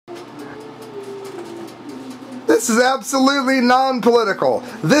this is absolutely non-political.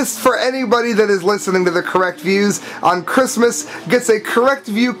 This, for anybody that is listening to the Correct Views on Christmas, gets a Correct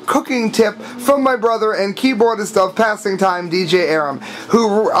View cooking tip from my brother and keyboardist of Passing Time, DJ Arum,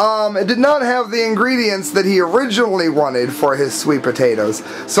 who did not have the ingredients that he originally wanted for his sweet potatoes.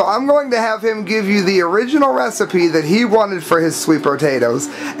 So I'm going to have him give you the original recipe that he wanted for his sweet potatoes,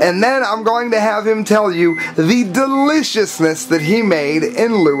 and then I'm going to have him tell you the deliciousness that he made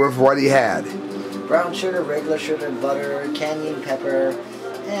in lieu of what he had. Brown sugar, regular sugar, butter, cayenne pepper,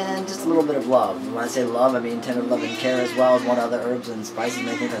 and just a little bit of love. When I say love, I mean tender love and care, as well as what other herbs and spices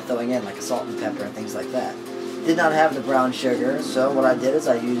I think they're throwing in, like a salt and pepper and things like that. Did not have the brown sugar, so what I did is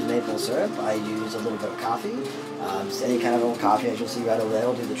I used maple syrup. I used a little bit of coffee, just any kind of old coffee, as you'll see right over there,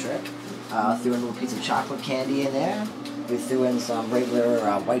 will do the trick. Threw in a little piece of chocolate candy in there. We threw in some regular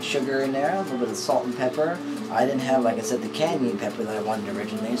white sugar in there, a little bit of salt and pepper. I didn't have, like I said, the cayenne pepper that I wanted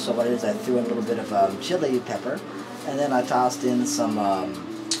originally, so what I did is I threw in a little bit of chili pepper, and then I tossed in some,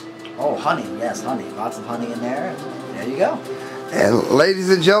 honey. Yes, honey. Lots of honey in there. There you go. And ladies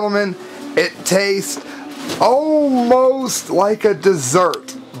and gentlemen, it tastes almost like a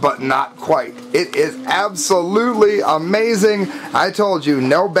dessert, but not quite. It is absolutely amazing. I told you,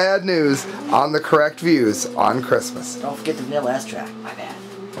 no bad news on the Correct Views on Christmas. Don't forget the vanilla extract. My bad.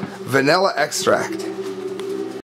 Vanilla extract.